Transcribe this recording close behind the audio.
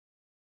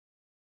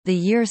The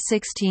year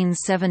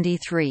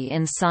 1673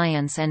 in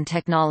science and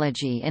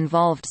technology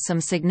involved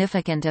some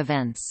significant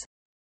events.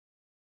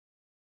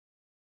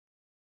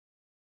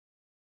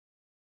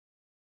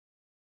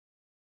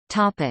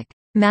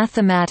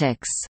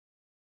 Mathematics.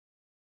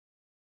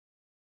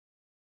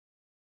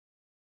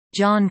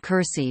 John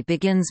Kersey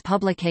begins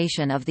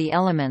publication of the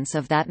elements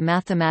of that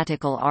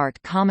mathematical art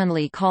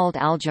commonly called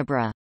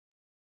algebra.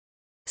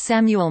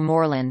 Samuel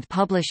Morland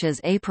publishes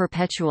A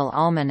Perpetual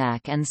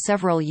Almanac and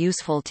several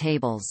useful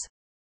tables.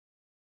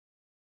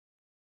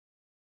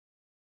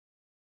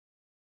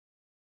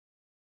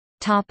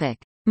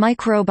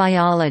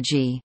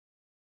 Microbiology.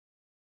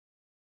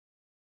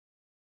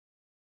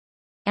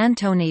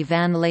 Antony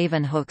van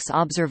Leeuwenhoek's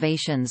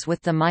observations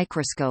with the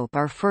microscope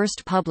are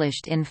first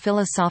published in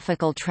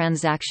Philosophical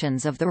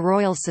Transactions of the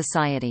Royal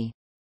Society.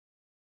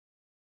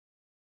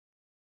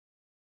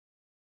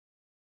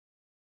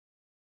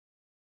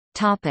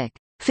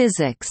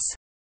 Physics.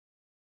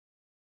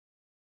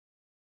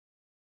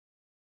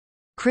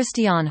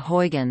 Christian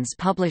Huygens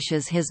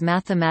publishes his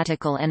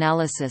mathematical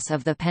analysis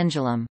of the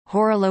pendulum,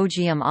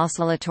 Horologium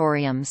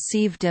Oscillatorium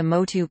sive de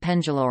motu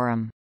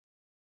pendulorum.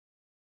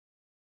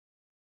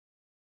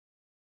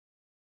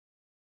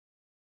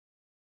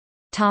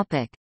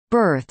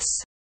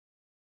 Births.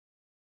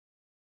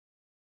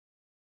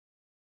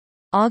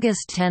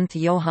 August 10 –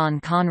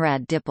 Johann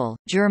Conrad Dippel,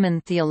 German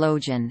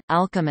theologian,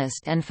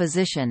 alchemist and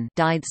physician,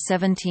 died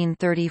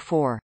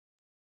 1734.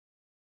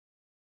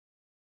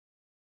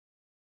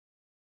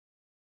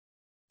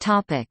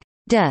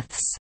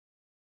 Deaths.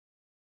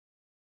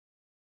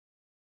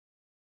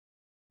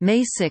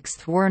 May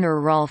 6 –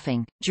 Werner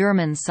Rolfing,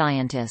 German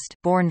scientist,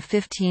 born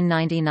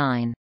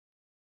 1599.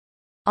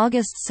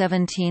 August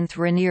 17 –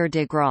 Renier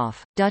de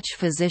Graaf, Dutch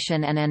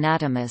physician and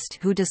anatomist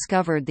who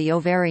discovered the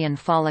ovarian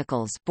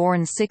follicles,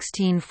 born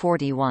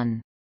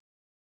 1641.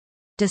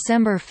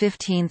 December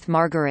 15 –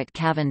 Margaret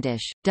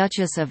Cavendish,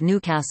 Duchess of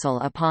Newcastle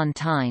upon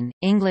Tyne,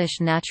 English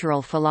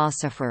natural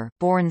philosopher,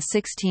 born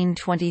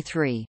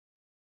 1623.